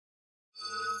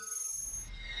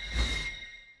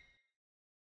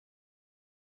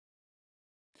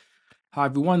Hi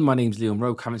everyone, my name's Leon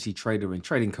Rowe, currency trader and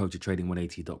trading coach at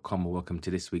trading180.com. And welcome to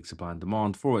this week's Supply and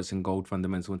Demand Forex and Gold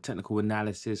fundamental and technical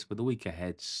analysis for the week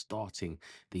ahead, starting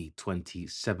the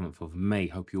 27th of May.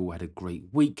 Hope you all had a great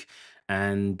week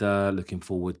and looking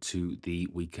forward to the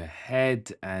week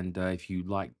ahead. And if you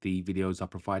like the videos I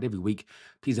provide every week,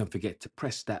 please don't forget to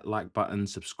press that like button,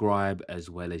 subscribe, as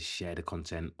well as share the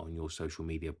content on your social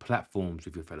media platforms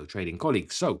with your fellow trading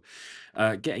colleagues. So,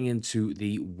 getting into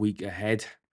the week ahead.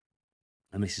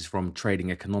 And this is from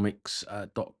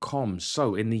tradingeconomics.com.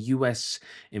 So, in the US,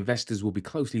 investors will be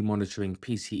closely monitoring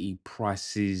PCE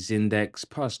prices index,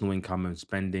 personal income and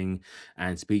spending,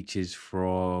 and speeches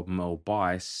from or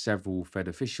by several Fed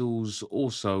officials.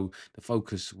 Also, the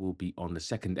focus will be on the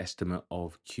second estimate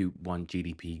of Q1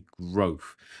 GDP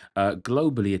growth.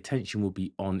 Globally, attention will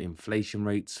be on inflation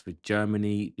rates for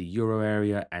Germany, the Euro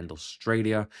area, and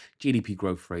Australia. GDP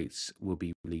growth rates will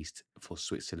be released for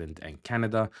Switzerland and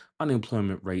Canada.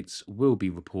 Unemployment rates will be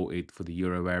reported for the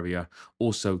euro area.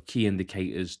 Also, key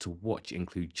indicators to watch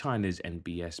include China's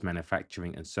NBS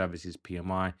manufacturing and services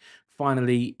PMI.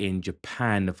 Finally, in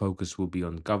Japan, the focus will be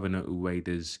on Governor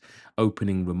Ueda's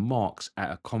opening remarks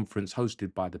at a conference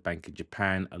hosted by the Bank of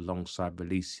Japan alongside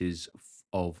releases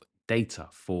of data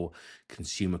for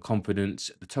consumer confidence,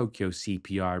 the Tokyo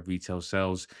CPI retail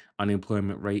sales,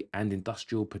 unemployment rate, and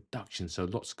industrial production. So,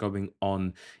 lots going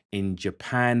on in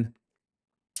Japan.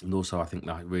 And also, I think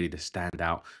that really the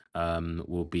standout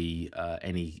will be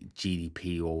any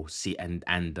GDP or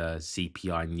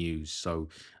CPI news. So,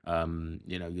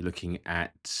 you're looking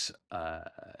at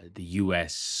the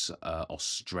US,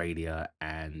 Australia,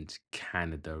 and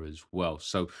Canada as well.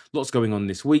 So, lots going on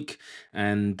this week,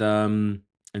 and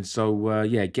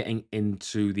yeah, getting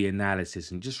into the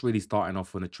analysis and just really starting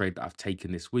off on a trade that I've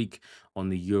taken this week on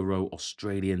the Euro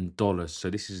Australian dollar. So,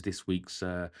 this is this week's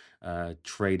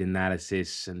trade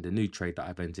analysis and the new trade that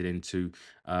I've entered into.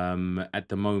 At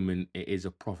the moment, it is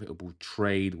a profitable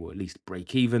trade, or at least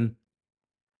break even,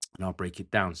 and I'll break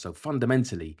it down. So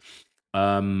fundamentally,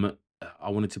 I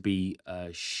wanted to be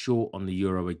short on the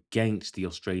euro against the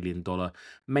Australian dollar.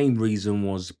 Main reason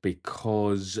was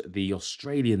because the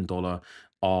Australian dollar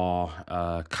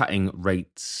are cutting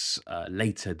rates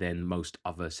later than most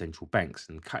other central banks,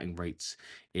 and cutting rates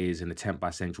is an attempt by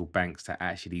central banks to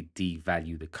actually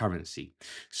devalue the currency.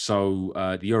 So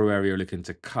the euro area are looking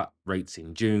to cut rates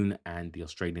in June, and the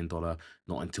Australian dollar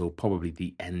not until probably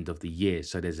the end of the year.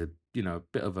 So there's a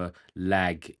bit of a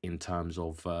lag in terms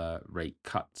of rate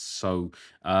cuts. So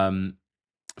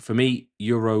for me,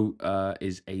 euro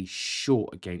is a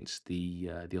short against the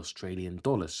Australian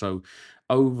dollar. So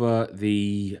over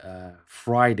the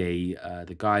Friday,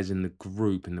 the guys in the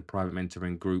group, in the private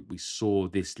mentoring group, we saw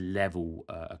this level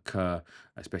occur,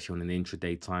 especially on an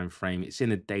intraday time frame. It's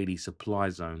in a daily supply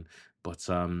zone, but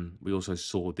we also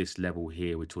saw this level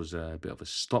here, which was a bit of a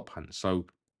stop hunt. So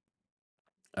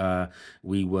uh,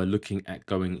 we were looking at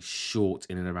going short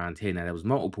in and around here. Now, there was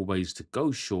multiple ways to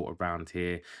go short around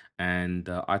here, and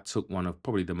I took one of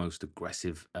probably the most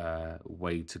aggressive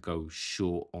way to go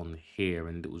short on here,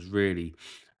 and it was really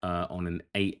on an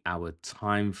 8-hour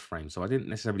time frame. So I didn't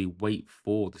necessarily wait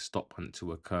for the stop hunt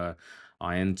to occur.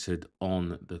 I entered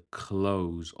on the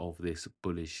close of this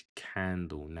bullish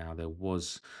candle. Now, there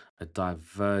was a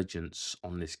divergence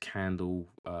on this candle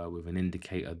with an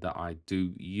indicator that I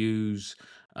do use,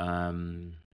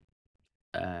 um,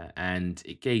 and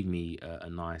it gave me a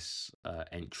nice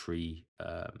entry,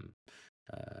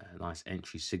 nice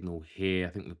entry signal here. I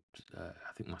think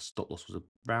my stop loss was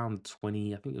around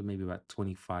 20. I think it was maybe about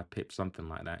 25 pips, something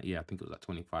like that. Yeah, I think it was like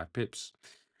 25 pips,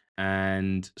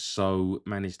 and so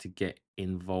managed to get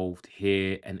involved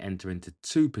here and enter into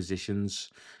two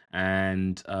positions,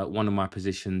 and one of my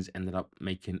positions ended up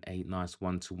making a nice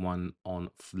one-to-one on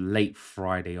late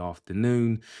Friday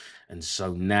afternoon, and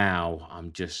so now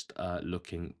I'm just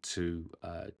looking to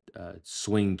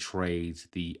swing trade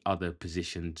the other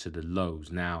position to the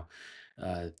lows. Now,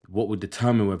 what would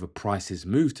determine whether prices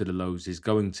move to the lows is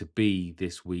going to be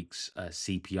this week's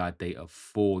CPI data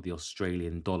for the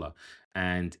Australian dollar.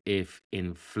 And if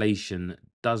inflation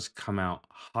does come out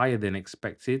higher than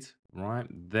expected, right,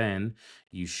 then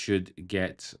you should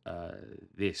get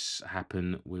this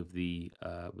happen with the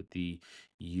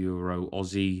Euro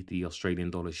Aussie. The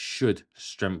Australian dollar should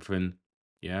strengthen,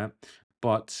 yeah.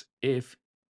 But if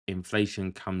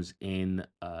inflation comes in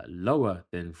lower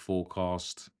than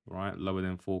forecast, right, lower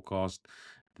than forecast,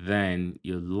 then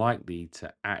you're likely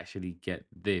to actually get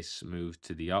this move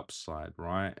to the upside,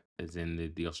 right? As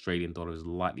in the Australian dollar is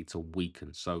likely to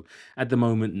weaken. So at the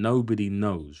moment, nobody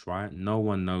knows, right? No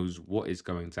one knows what is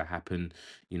going to happen.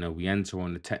 We enter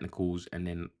on the technicals and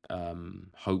then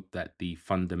hope that the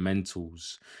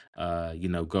fundamentals,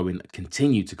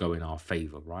 continue to go in our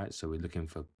favor, right? So we're looking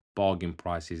for bargain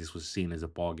prices. This was seen as a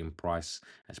bargain price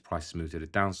as prices moved to the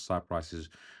downside. Prices,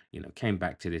 came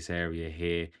back to this area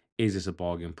here. Is this a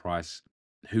bargain price?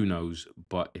 Who knows?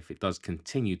 But if it does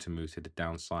continue to move to the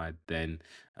downside, then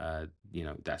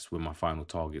that's where my final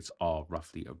targets are,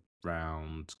 roughly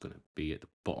around going to be at the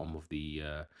bottom of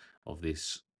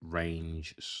this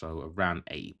range, so around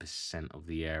 80% of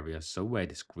the area. So where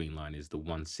this green line is, the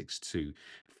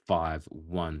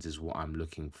 16251 is what I'm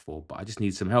looking for. But I just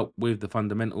need some help with the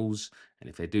fundamentals, and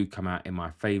if they do come out in my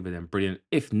favor, then brilliant.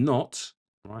 If not,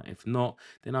 right? If not,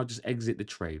 then I'll just exit the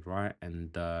trade, right?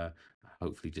 And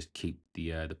hopefully just keep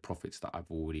the profits that I've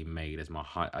already made, as my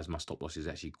stop loss is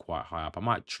actually quite high up. I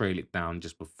might trail it down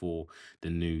just before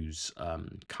the news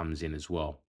comes in as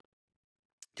well,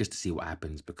 just to see what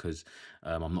happens, because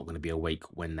I'm not going to be awake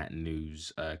when that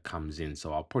news comes in.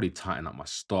 So I'll probably tighten up my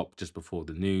stop just before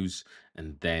the news,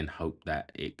 and then hope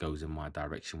that it goes in my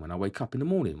direction when I wake up in the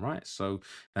morning, right? So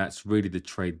that's really the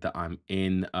trade that I'm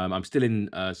in. I'm still in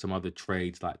some other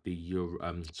trades like the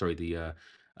euro,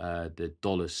 the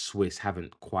dollar Swiss.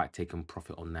 Haven't quite taken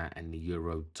profit on that, and the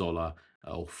euro dollar,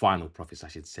 or final profits, I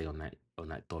should say, on that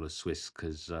dollar Swiss,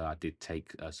 because I did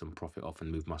take some profit off and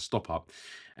move my stop up,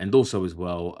 and also as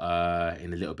well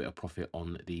in a little bit of profit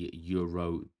on the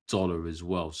euro dollar as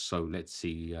well. So let's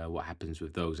see what happens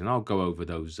with those, and I'll go over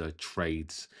those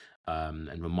trades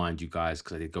and remind you guys,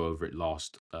 because I did go over it in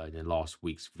last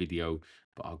week's video,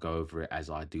 but I'll go over it as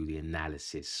I do the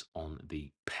analysis on the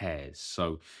pairs.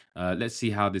 So let's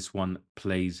see how this one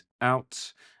plays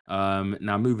out.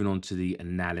 Now moving on to the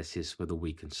analysis for the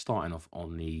week, and starting off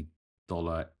on the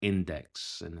dollar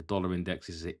index, and the dollar index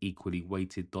is an equally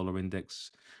weighted dollar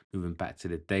index, moving back to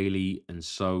the daily. And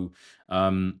so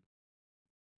the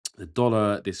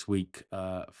dollar this week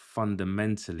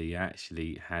fundamentally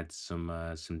actually had some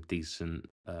decent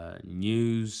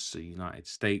news. The United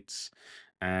States,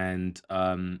 and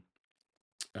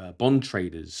bond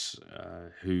traders,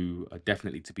 who are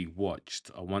definitely to be watched,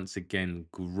 are once again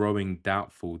growing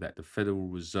doubtful that the Federal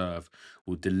Reserve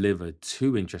will deliver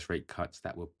two interest rate cuts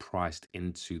that were priced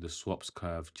into the swaps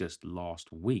curve just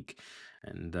last week.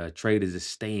 And traders are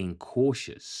staying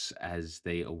cautious as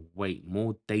they await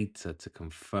more data to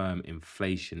confirm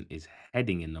inflation is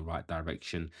heading in the right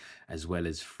direction, as well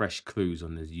as fresh clues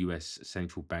on the US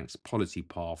central bank's policy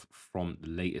path from the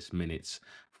latest minutes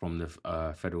from the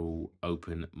Federal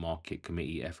Open Market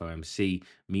Committee (FOMC)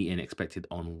 meeting expected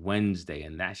on Wednesday.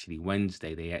 And actually,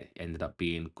 Wednesday they ended up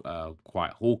being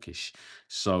quite hawkish,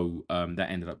 so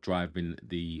that ended up driving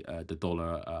the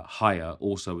dollar higher.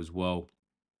 Also, as well,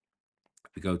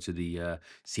 if we go to the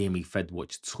CME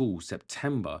FedWatch tool,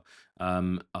 September,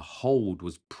 a hold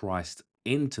was priced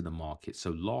into the market.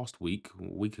 So last week, a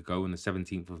week ago, on the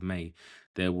 17th of May,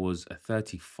 there was a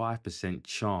 35%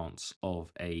 chance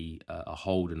of a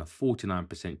hold and a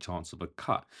 49% chance of a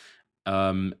cut.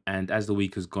 And as the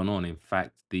week has gone on, in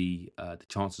fact, the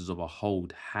chances of a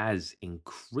hold has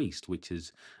increased, which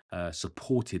has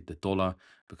supported the dollar,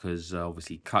 because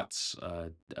obviously cuts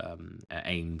are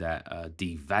aimed at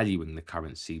devaluing the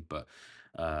currency, but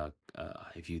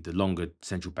if you the longer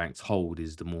central banks hold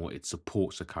is, the more it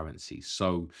supports the currency.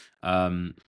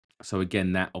 So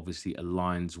again, that obviously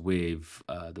aligns with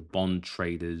the bond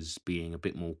traders being a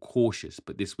bit more cautious.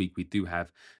 But this week we do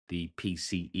have the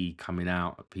PCE coming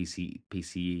out.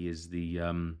 PCE is the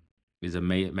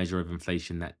measure of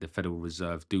inflation that the Federal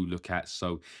Reserve do look at.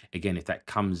 So again, if that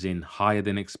comes in higher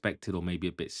than expected, or maybe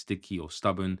a bit sticky or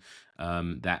stubborn,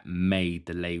 that may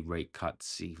delay rate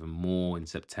cuts even more in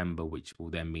September, which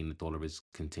will then mean the dollar is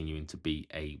continuing to be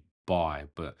a buy.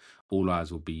 But all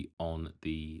eyes will be on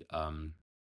the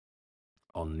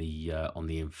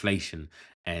inflation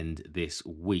end this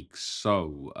week.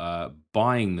 So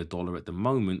buying the dollar at the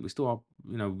moment, we still are,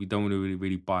 we don't want to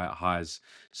really buy at highs.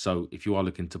 So if you are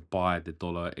looking to buy the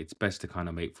dollar, it's best to kind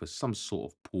of make for some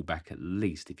sort of pullback, at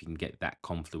least if you can get that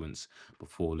confluence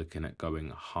before looking at going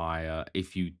higher.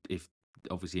 If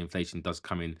obviously inflation does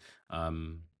come in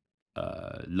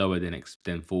lower than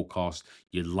forecast,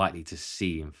 you're likely to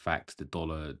see, in fact, the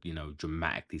dollar,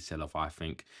 dramatically sell off, I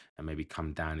think, and maybe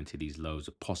come down into these lows,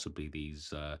 or possibly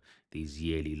these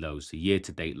yearly lows. So year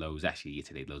to date lows are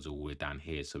all the way down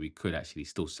here. So we could actually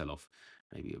still sell off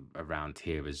maybe around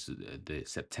here as the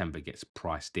September gets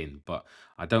priced in. But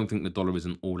I don't think the dollar is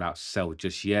an all-out sell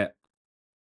just yet.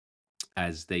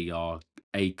 as they are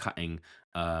A, cutting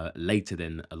later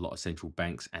than a lot of central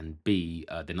banks, and B,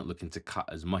 they're not looking to cut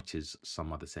as much as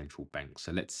some other central banks.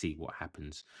 So let's see what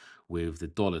happens with the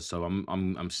dollar. So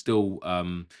I'm still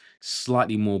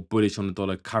slightly more bullish on the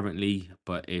dollar currently,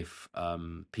 but if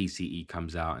PCE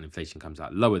comes out and inflation comes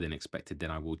out lower than expected,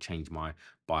 then I will change my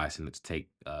bias and let's take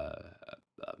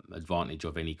advantage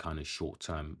of any kind of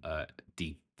short-term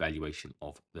devaluation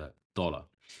of the dollar.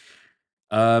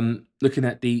 Looking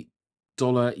at the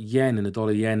dollar yen and the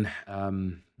dollar yen,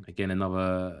 again,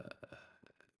 another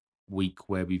week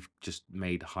where we've just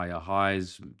made higher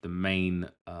highs. The main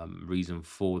reason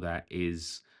for that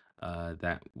is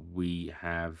that we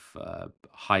have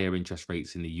higher interest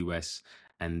rates in the US,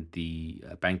 and the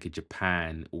Bank of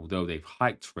Japan, although they've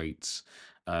hiked rates,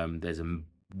 there's a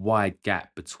wide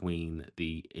gap between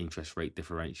the interest rate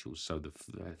differentials. So the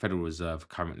Federal Reserve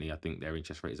currently, I think their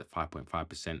interest rate is at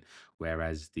 5.5%,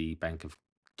 whereas the Bank of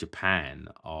Japan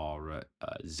are at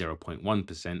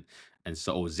 0.1%, and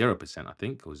so, or 0%, I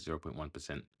think, or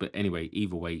 0.1%. But anyway,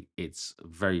 either way, it's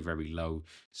very, very low.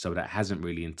 So that hasn't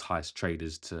really enticed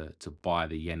traders to buy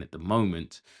the yen at the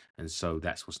moment. And so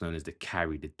that's what's known as the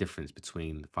carry, the difference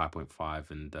between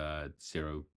 5.5 and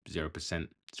 0%,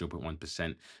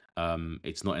 0.1%.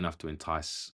 It's not enough to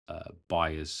entice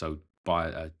buyers. So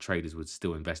traders would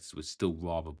still, investors would still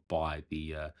rather buy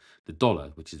the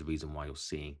dollar, which is the reason why you're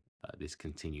seeing this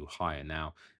continue higher.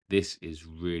 Now, this is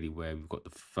really where we've got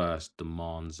the first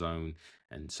demand zone.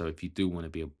 And so if you do want to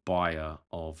be a buyer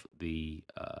of the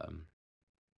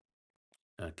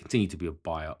continue to be a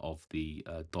buyer of the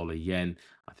dollar yen,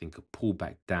 I think a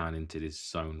pullback down into this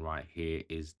zone right here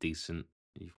is decent.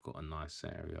 You've got a nice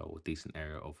area, or decent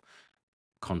area of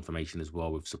confirmation as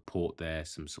well, with support there,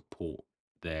 some support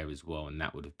there as well, and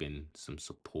that would have been some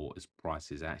support as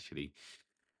prices actually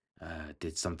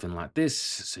did something like this.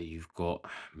 So you've got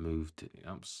moved to the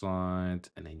upside,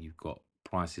 and then you've got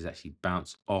prices actually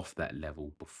bounce off that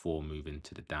level before moving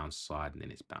to the downside, and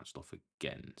then it's bounced off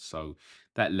again. So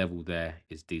that level there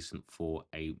is decent for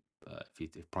a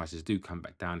if prices do come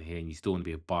back down here and you still want to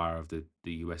be a buyer of the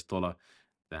US dollar,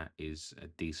 that is a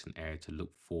decent area to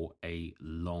look for a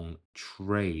long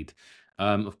trade.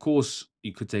 Of course,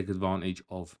 you could take advantage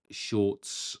of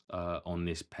shorts on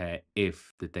this pair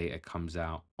if the data comes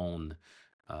out on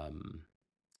um,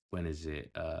 when is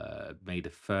it? May the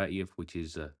 30th, which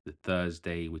is the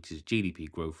Thursday, which is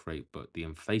GDP growth rate, but the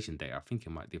inflation data, I think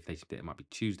the inflation data might be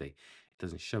Tuesday. It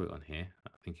doesn't show it on here.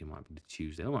 I think it might be the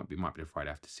Tuesday. It might be the Friday.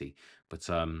 I have to see. But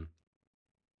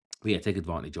yeah, take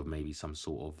advantage of maybe some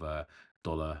sort of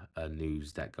dollar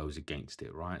news that goes against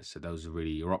it, right? So those are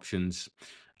really your options.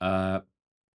 Uh,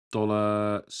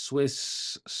 Dollar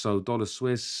Swiss. So dollar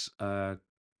Swiss, a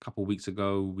couple weeks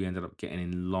ago, we ended up getting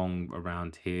in long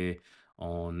around here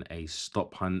on a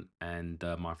stop hunt, and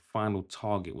my final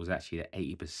target was actually at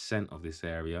 80% of this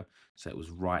area. So it was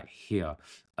right here.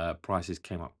 Prices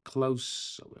came up close.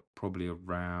 So we're probably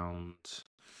around,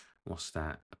 what's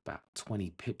that, about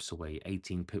 20 pips away,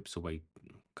 18 pips away.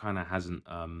 Kind of hasn't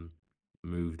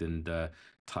moved and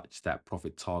touched that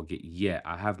profit target yet.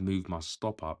 I have moved my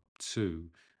stop up to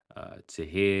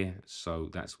here, so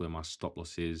that's where my stop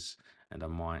loss is, and I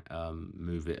might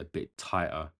move it a bit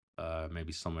tighter,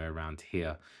 maybe somewhere around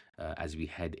here, as we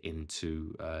head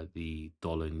into the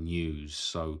dollar news.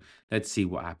 So let's see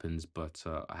what happens, but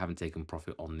I haven't taken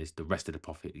profit on this, the rest of the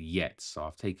profit yet. So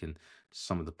I've taken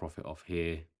some of the profit off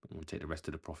here. I'm going to take the rest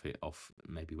of the profit off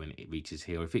maybe when it reaches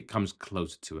here. If it comes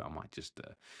closer to it, I might just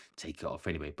take it off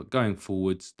anyway. But going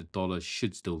forwards, the dollar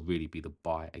should still really be the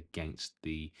buy against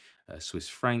the Swiss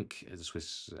franc, as the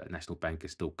Swiss National Bank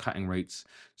is still cutting rates.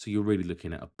 So you're really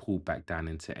looking at a pullback down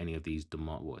into any of these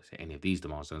demand, well, any of these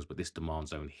demand zones, but this demand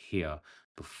zone here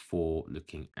before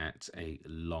looking at a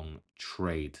long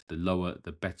trade. The lower,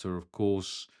 the better, of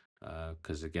course,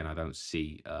 because again, I don't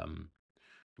see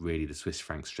really the Swiss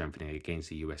franc strengthening against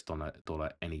the US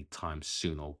dollar anytime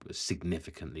soon, or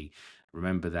significantly.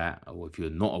 Remember that, or if you're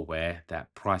not aware,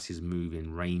 that prices move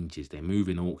in ranges, they move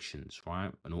in auctions,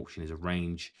 right? An auction is a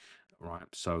range, right?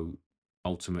 So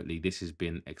ultimately, this has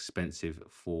been expensive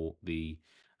for the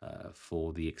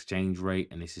exchange rate,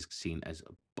 and this is seen as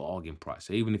a bargain price.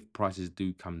 So even if prices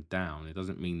do come down, it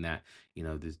doesn't mean that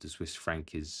the Swiss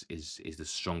franc is the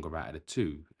stronger out of the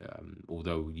two.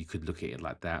 Although you could look at it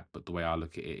like that, but the way I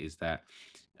look at it is that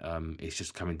it's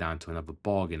just coming down to another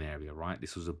bargain area, right?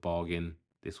 This was a bargain,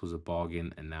 this was a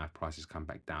bargain, and now if prices come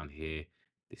back down here,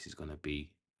 this is going to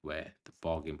be where the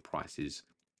bargain prices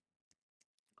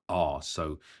are.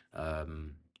 So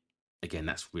again,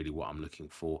 that's really what I'm looking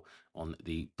for on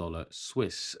the dollar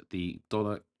Swiss. The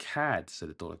dollar CAD, so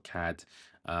the dollar CAD,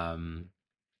 um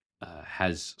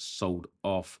has sold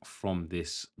off from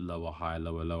this lower high,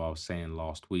 lower low. I was saying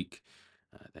last week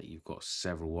that you've got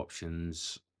several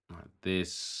options like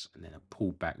this, and then a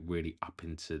pullback really up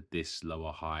into this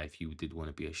lower high. If you did want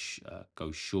to be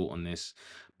go short on this,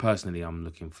 personally, I'm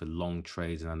looking for long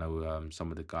trades, and I know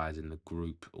some of the guys in the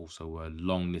group also were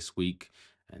long this week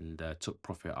and took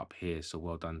profit up here. So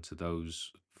well done to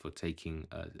those for taking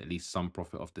at least some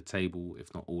profit off the table,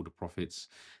 if not all the profits.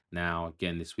 Now,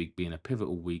 again, this week being a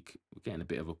pivotal week, we're getting a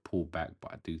bit of a pullback,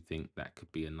 but I do think that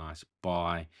could be a nice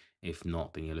buy. If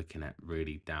not, then you're looking at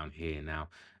really down here. Now,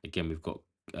 again, we've got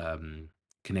um,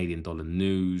 Canadian dollar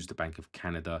news, the Bank of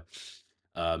Canada.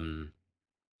 Um,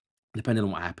 Depending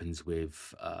on what happens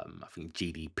with, I think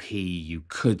GDP, you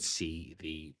could see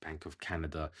the Bank of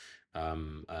Canada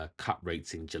cut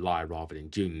rates in July rather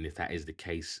than June. And if that is the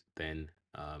case, then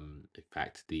in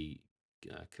fact the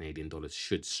Canadian dollars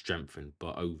should strengthen.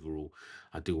 But overall,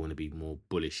 I do want to be more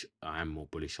bullish. I am more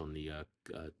bullish on the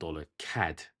dollar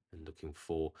CAD and looking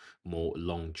for more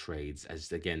long trades.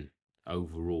 As again,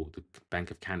 overall, the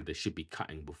Bank of Canada should be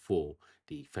cutting before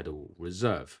the Federal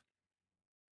Reserve.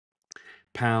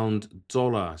 Pound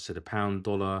dollar. So the pound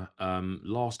dollar.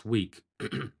 Last week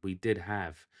we did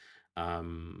have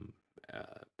um,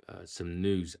 some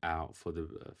news out for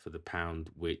the pound,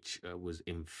 which was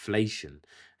inflation,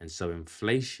 and so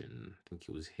inflation. I think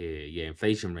it was here. Yeah,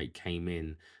 inflation rate came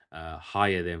in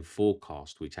higher than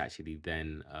forecast, which actually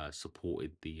then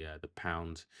supported the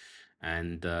pound,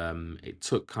 and it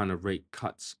took kind of rate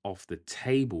cuts off the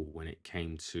table when it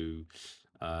came to.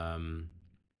 Um,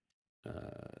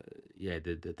 yeah,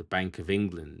 the Bank of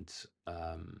England,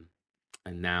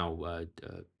 and now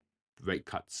rate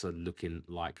cuts are looking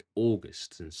like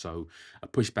August, and so a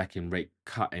pushback in rate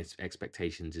cut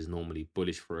expectations is normally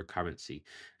bullish for a currency.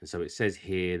 And so it says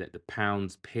here that the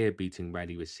pound's peer beating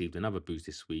rally received another boost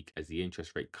this week as the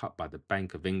interest rate cut by the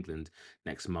Bank of England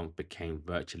next month became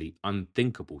virtually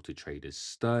unthinkable to traders.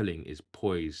 Sterling is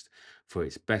poised for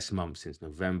its best month since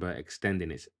November,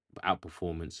 extending its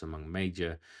outperformance among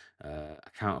major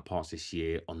counterparts this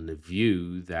year on the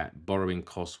view that borrowing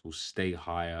costs will stay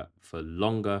higher for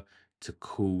longer to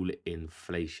cool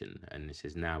inflation. And this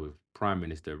is now with Prime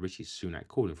Minister Rishi Sunak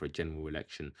calling for a general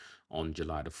election on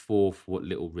July the 4th. What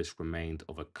little risk remained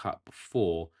of a cut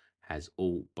before has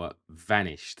all but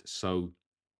vanished. So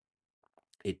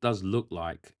it does look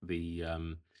like the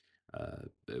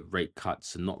rate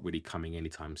cuts are not really coming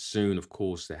anytime soon. Of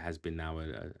course, there has been now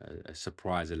a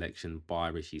surprise election by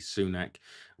Rishi Sunak,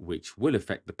 which will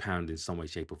affect the pound in some way,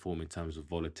 shape, or form in terms of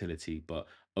volatility. But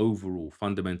overall,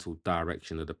 fundamental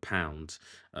direction of the pound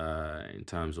in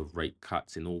terms of rate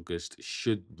cuts in August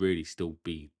should really still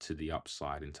be to the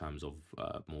upside in terms of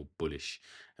more bullish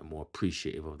and more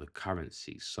appreciative of the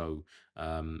currency. So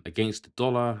against the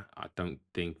dollar, I don't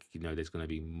think there's going to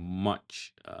be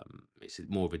much. It's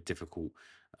more of a difficult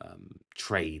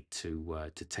trade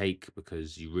to take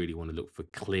because you really want to look for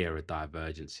clearer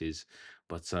divergences.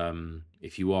 But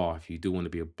if you do want to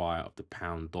be a buyer of the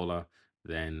pound dollar,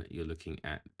 then you're looking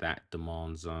at that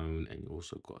demand zone, and you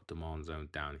also got a demand zone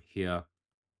down here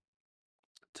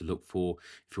to look for.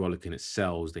 If you are looking at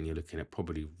sells, then you're looking at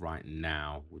probably right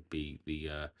now would be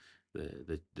the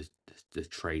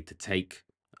trade to take.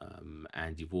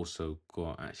 And you've also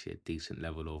got actually a decent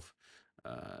level of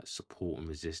support and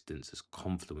resistance as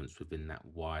confluence within that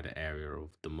wider area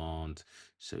of demand.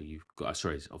 So you've got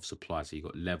sorry of supply. So you've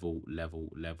got level, level,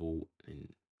 level, and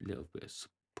a little bit of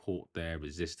support there,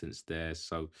 resistance there.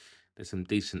 So there's some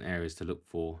decent areas to look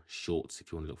for shorts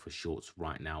if you want to look for shorts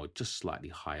right now, or just slightly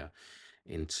higher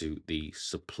into the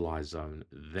supply zone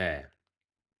there,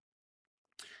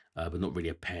 but not really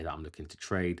a pair that I'm looking to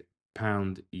trade.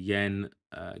 Pound yen,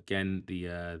 again,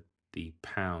 the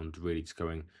pound really just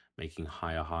going making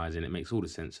higher highs, and it makes all the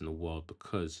sense in the world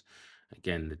because,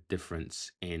 again, the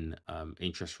difference in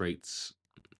interest rates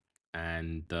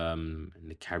and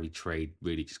the carry trade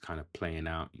really just kind of playing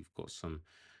out. You've got some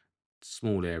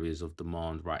small areas of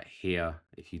demand right here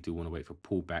if you do want to wait for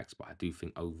pullbacks, but I do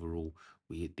think overall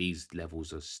these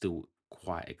levels are still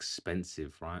quite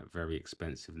expensive, right? Very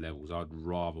expensive levels. I'd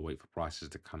rather wait for prices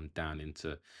to come down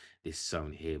into this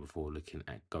zone here before looking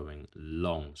at going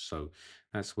long. So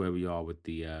that's where we are with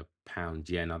the pound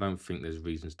yen. I don't think there's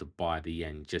reasons to buy the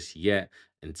yen just yet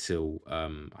until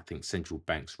I think central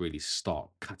banks really start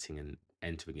cutting and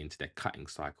entering into their cutting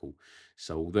cycle.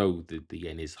 So although the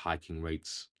yen is hiking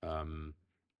rates,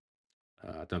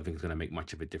 I don't think it's going to make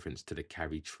much of a difference to the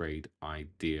carry trade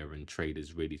idea, and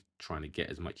traders really trying to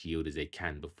get as much yield as they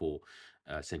can before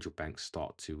central banks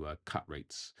start to cut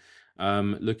rates.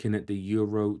 Looking at the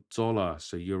euro dollar,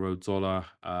 so euro dollar.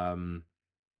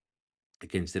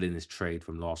 Again, still in this trade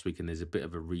from last week, and there's a bit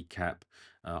of a recap.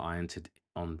 I entered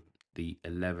on the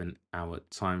 11-hour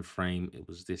time frame. It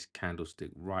was this candlestick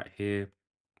right here,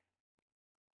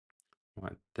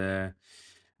 right there.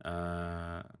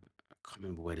 I can't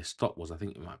remember where the stop was. I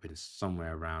think it might have been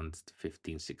somewhere around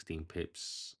 15, 16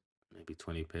 pips, maybe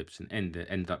 20 pips, and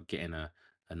ended up getting a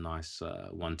nice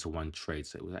one-to-one trade.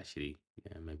 So it was actually,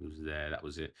 yeah, maybe it was there. That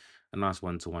was it. A nice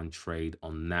one-to-one trade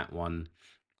on that one.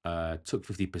 Took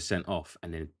 50% off,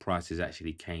 and then prices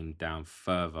actually came down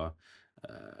further,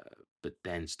 uh, but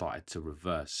then started to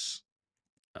reverse.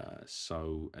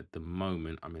 So at the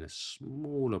moment, I'm in a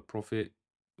smaller profit,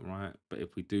 right? But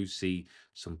if we do see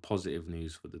some positive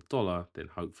news for the dollar, then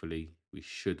hopefully we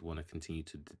should want to continue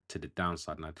to the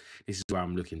downside. Now, this is where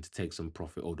I'm looking to take some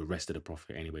profit, or the rest of the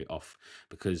profit anyway, off,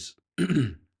 because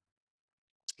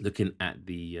looking at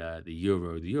the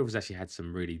euro, the euro's actually had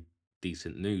some really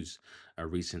decent news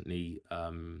recently,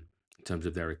 in terms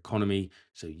of their economy.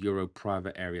 So euro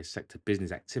private area sector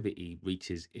business activity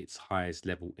reaches its highest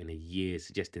level in a year,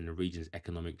 suggesting the region's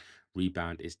economic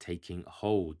rebound is taking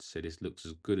hold. So this looks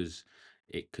as good as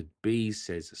it could be,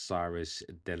 says Cyrus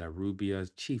de la Rubia,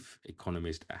 chief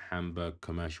economist at Hamburg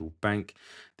Commercial Bank.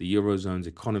 The Eurozone's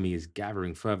economy is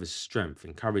gathering further strength.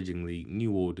 Encouragingly,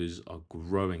 new orders are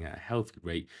growing at a healthy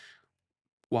rate,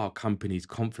 while companies'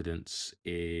 confidence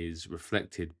is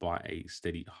reflected by a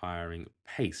steady hiring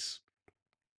pace.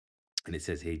 And it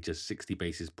says here just 60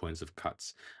 basis points of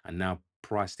cuts are now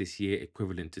priced this year,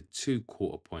 equivalent to 2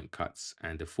 quarter point cuts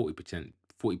and a 40%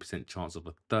 chance of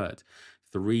a third.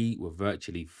 Three were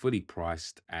virtually fully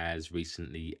priced as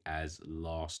recently as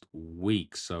last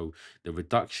week. So the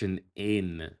reduction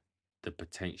in the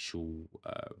potential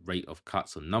rate of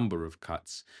cuts or number of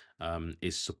cuts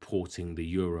is supporting the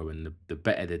euro. And the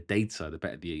better the data, the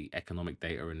better the economic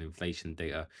data and inflation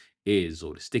data is,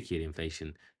 or the stickier the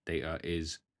inflation data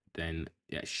is, then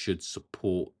it should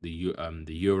support the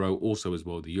euro. Also, as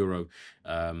well, the euro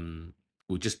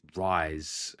will just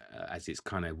rise as it's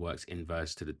kind of works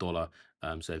inverse to the dollar.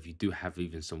 So if you do have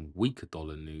even some weaker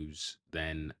dollar news,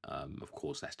 then of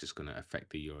course that's just going to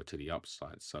affect the euro to the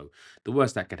upside. So the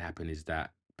worst that could happen is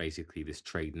that basically this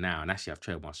trade now, and actually I've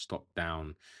traded my stock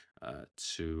down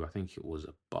to, I think it was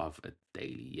above a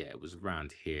daily. Yeah, it was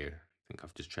around here. I think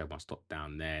I've just traded my stop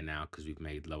down there now because we've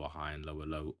made lower high and lower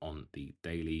low on the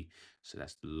daily. So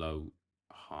that's the low,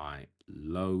 high,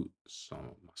 low. So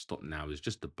my stop now is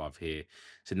just above here.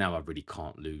 So now I really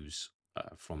can't lose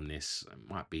from this. It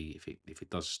might be, if it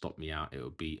does stop me out, it will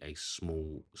be a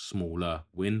smaller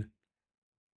win.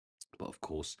 But of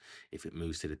course, if it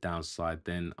moves to the downside,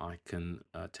 then I can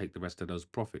take the rest of those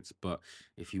profits. But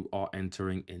if you are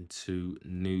entering into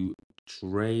new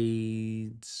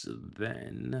trades,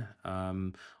 then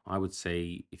I would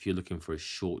say if you're looking for a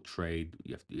short trade,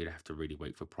 you'd have to really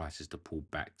wait for prices to pull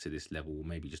back to this level, or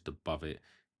maybe just above it,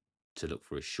 to look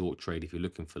for a short trade. If you're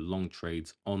looking for long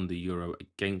trades on the euro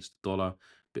against the dollar, a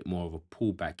bit more of a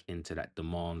pullback into that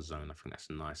demand zone. I think that's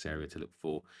a nice area to look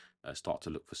for. Start to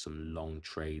look for some long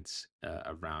trades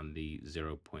around the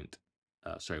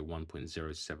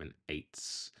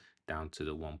 1.078 down to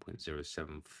the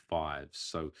 1.075.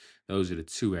 So those are the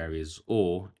two areas.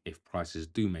 Or if prices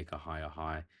do make a higher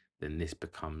high, then this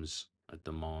becomes a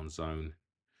demand zone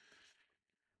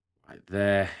right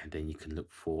there. And then you can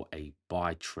look for a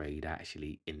buy trade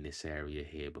actually in this area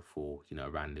here before,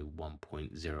 around the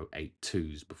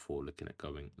 1.082s, before looking at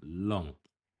going long.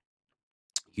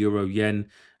 Euro yen,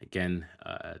 again,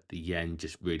 the yen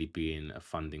just really being a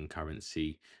funding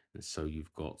currency. And so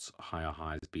you've got higher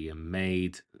highs being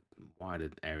made,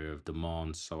 wider area of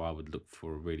demand. So I would look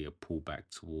for really a pullback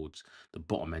towards the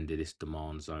bottom end of this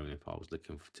demand zone if I was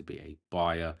looking to be a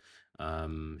buyer.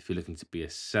 If you're looking to be a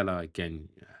seller, again,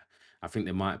 I think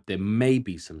there may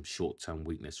be some short-term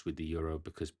weakness with the euro,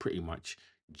 because pretty much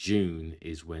June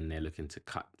is when they're looking to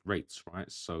cut rates,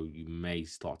 right? So you may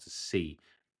start to see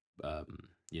the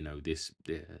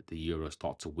euro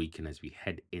start to weaken as we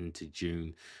head into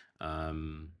June,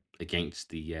 against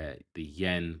the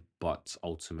yen. But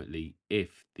ultimately,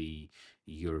 if the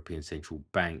European Central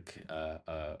Bank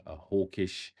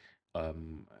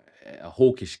um, a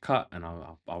hawkish cut, and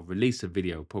I'll release a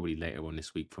video probably later on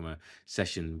this week from a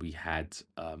session we had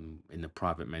in the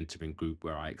private mentoring group,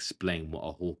 where I explain what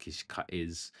a hawkish cut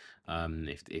is.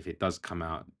 If it does come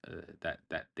out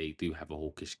that they do have a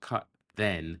hawkish cut,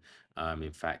 then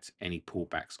in fact, any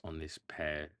pullbacks on this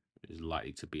pair is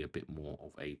likely to be a bit more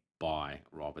of a buy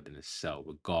rather than a sell,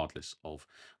 regardless of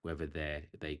whether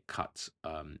they cut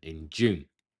in June.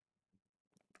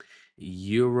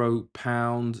 Euro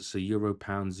pound. So euro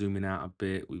pound, zooming out a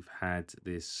bit, we've had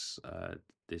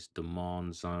this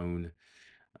demand zone.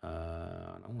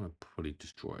 I want to probably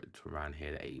just draw it to around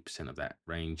here, the 80% of that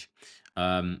range.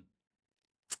 Um,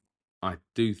 I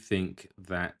do think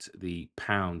that the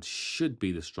pound should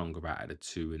be the stronger out of the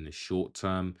two in the short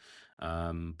term.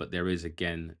 But there is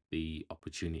again the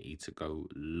opportunity to go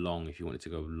long if you wanted to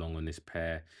go long on this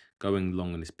pair. Going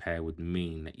long on this pair would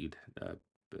mean that you'd uh,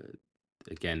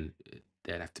 again,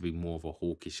 there'd have to be more of a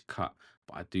hawkish cut.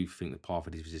 But I do think the path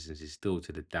of these resistance is still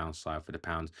to the downside for the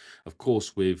pound. Of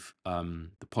course, with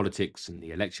the politics and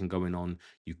the election going on,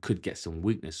 you could get some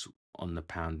weakness on the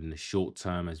pound in the short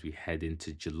term as we head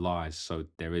into July. So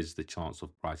there is the chance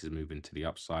of prices moving to the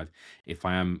upside. If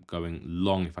I am going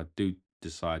long, if I do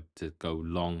decide to go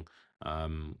long,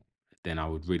 um, then I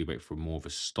would really wait for more of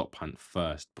a stop hunt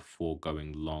first before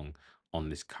going long on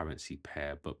this currency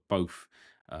pair. But both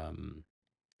um,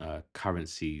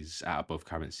 currencies, out of both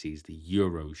currencies, the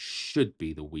euro should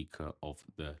be the weaker of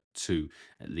the two,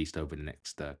 at least over the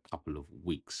next couple of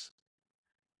weeks.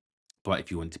 But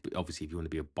if you want to be, obviously, if you want to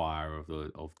be a buyer or if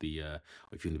you want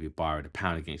to be a buyer of the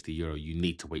pound against the euro, you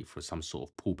need to wait for some sort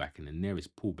of pullback. And the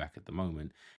nearest pullback at the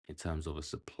moment, in terms of a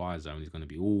supply zone, is going to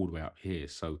be all the way up here.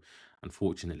 So,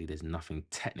 unfortunately, there's nothing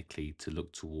technically to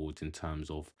look towards in terms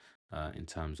of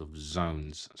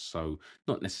zones. So,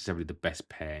 not necessarily the best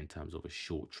pair in terms of a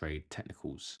short trade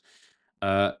technicals.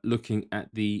 Looking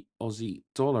at the Aussie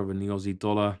dollar and the Aussie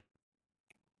dollar.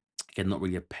 Again, not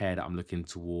really a pair that I'm looking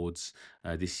towards.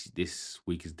 This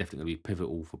week is definitely going to be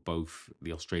pivotal for both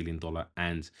the Australian dollar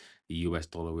and the US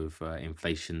dollar with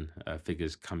inflation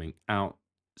figures coming out.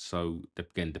 So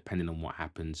again, depending on what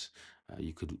happens,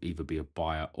 you could either be a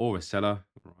buyer or a seller,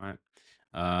 right?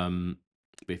 Um,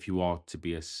 but if you are to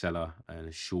be a seller and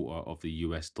a shorter of the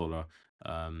US dollar,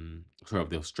 sorry, of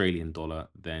the Australian dollar,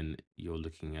 then you're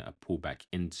looking at a pullback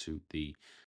into the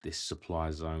this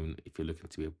supply zone. If you're looking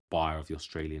to be a buyer of the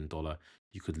Australian dollar,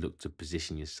 you could look to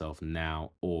position yourself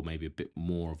now, or maybe a bit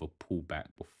more of a pullback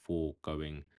before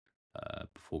going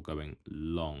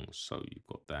long. So you've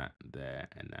got that there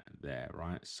and that there,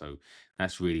 right? So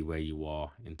that's really where you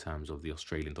are in terms of the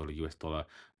Australian dollar, US dollar,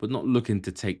 but not looking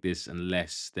to take this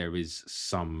unless there is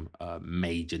some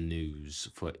major news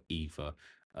for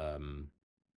um,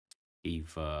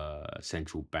 either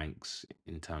central banks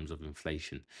in terms of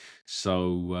inflation.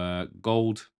 So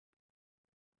gold,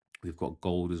 we've got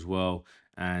gold as well,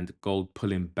 and gold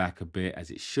pulling back a bit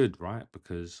as it should, right?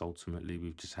 Because ultimately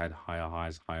we've just had higher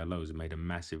highs, higher lows, and made a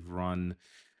massive run,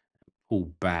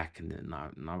 pull back, and then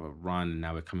another run, and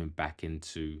now we're coming back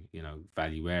into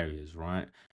value areas, right?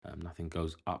 Nothing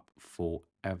goes up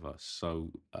forever.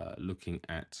 So looking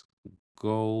at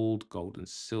gold and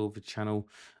silver channel,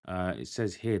 it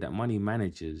says here that money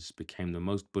managers became the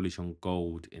most bullish on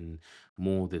gold in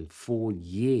more than 4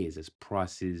 years as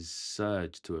prices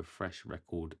surged to a fresh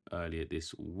record earlier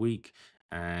this week.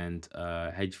 And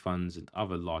hedge funds and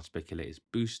other large speculators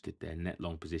boosted their net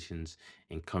long positions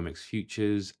in COMEX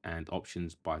futures and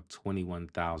options by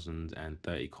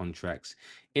 21,030 contracts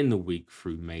in the week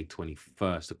through May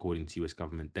 21st, according to US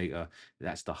government data.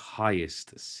 That's the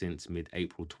highest since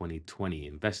mid-April 2020.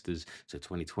 Investors, so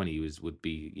 2020 would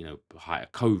be, higher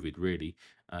COVID really.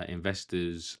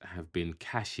 Investors have been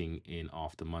cashing in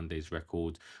after Monday's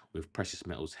record, with precious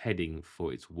metals heading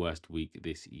for its worst week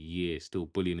this year. Still,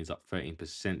 bullion is up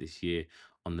 13% this year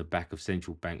on the back of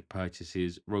central bank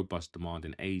purchases, robust demand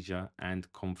in Asia, and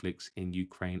conflicts in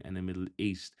Ukraine and the Middle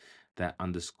East that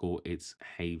underscore its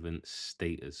haven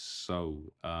status.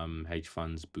 So, hedge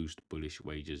funds boost bullish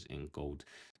wages in gold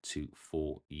to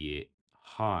 4-year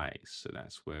highs. So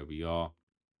that's where we are.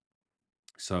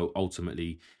 So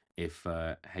ultimately, if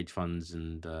hedge funds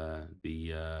and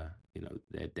their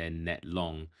net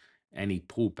long, any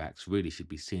pullbacks really should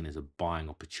be seen as a buying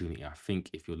opportunity. I think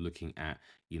if you're looking at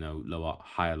lower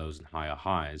higher lows and higher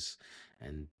highs,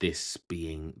 and this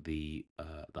being the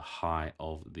high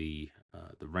of the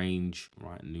range,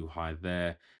 right, new high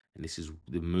there, and this is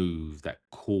the move that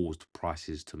caused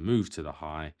prices to move to the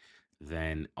high,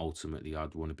 then ultimately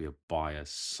I'd want to be a buyer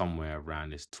somewhere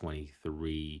around this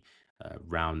 23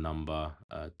 round number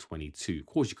 22. Of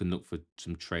course, you can look for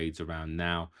some trades around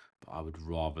now, but I would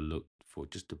rather look for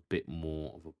just a bit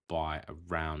more of a buy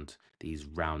around these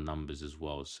round numbers as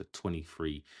well. So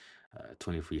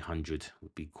 2300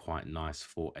 would be quite nice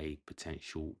for a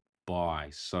potential buy.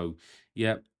 So,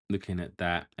 yeah, looking at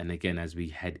that. And again, as we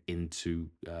head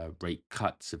into rate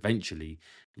cuts eventually,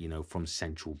 from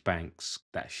central banks,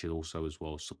 that should also as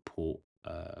well support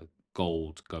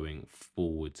gold going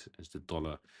forward as the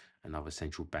dollar and other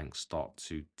central banks start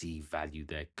to devalue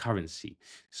their currency.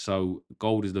 So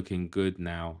gold is looking good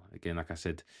now. Again, like I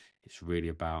said, it's really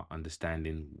about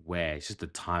understanding where. It's just the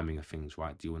timing of things,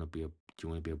 right? Do you want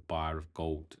to be a buyer of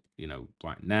gold,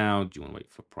 right now? Do you want to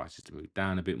wait for prices to move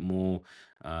down a bit more?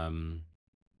 Um,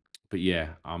 but yeah,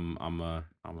 I'm a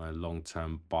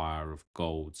long-term buyer of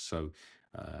gold. So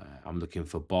I'm looking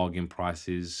for bargain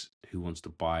prices. Who wants to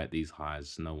buy at these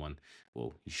highs? No one.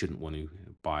 Well, you shouldn't want to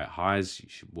buy at highs. You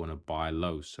should want to buy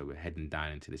low. So we're heading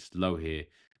down into this low here.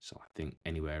 So I think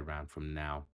anywhere around from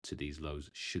now to these lows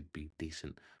should be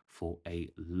decent for a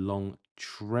long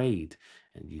trade.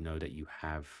 And you know that you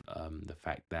have the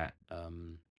fact that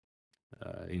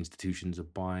institutions are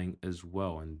buying as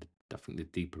well. And I think the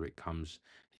deeper it comes,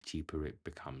 the cheaper it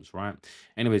becomes, right?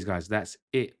 Anyways, guys, that's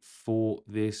it for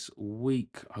this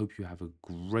week. I hope you have a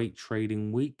great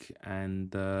trading week,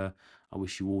 and I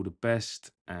wish you all the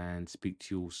best and speak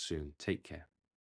to you all soon. Take care.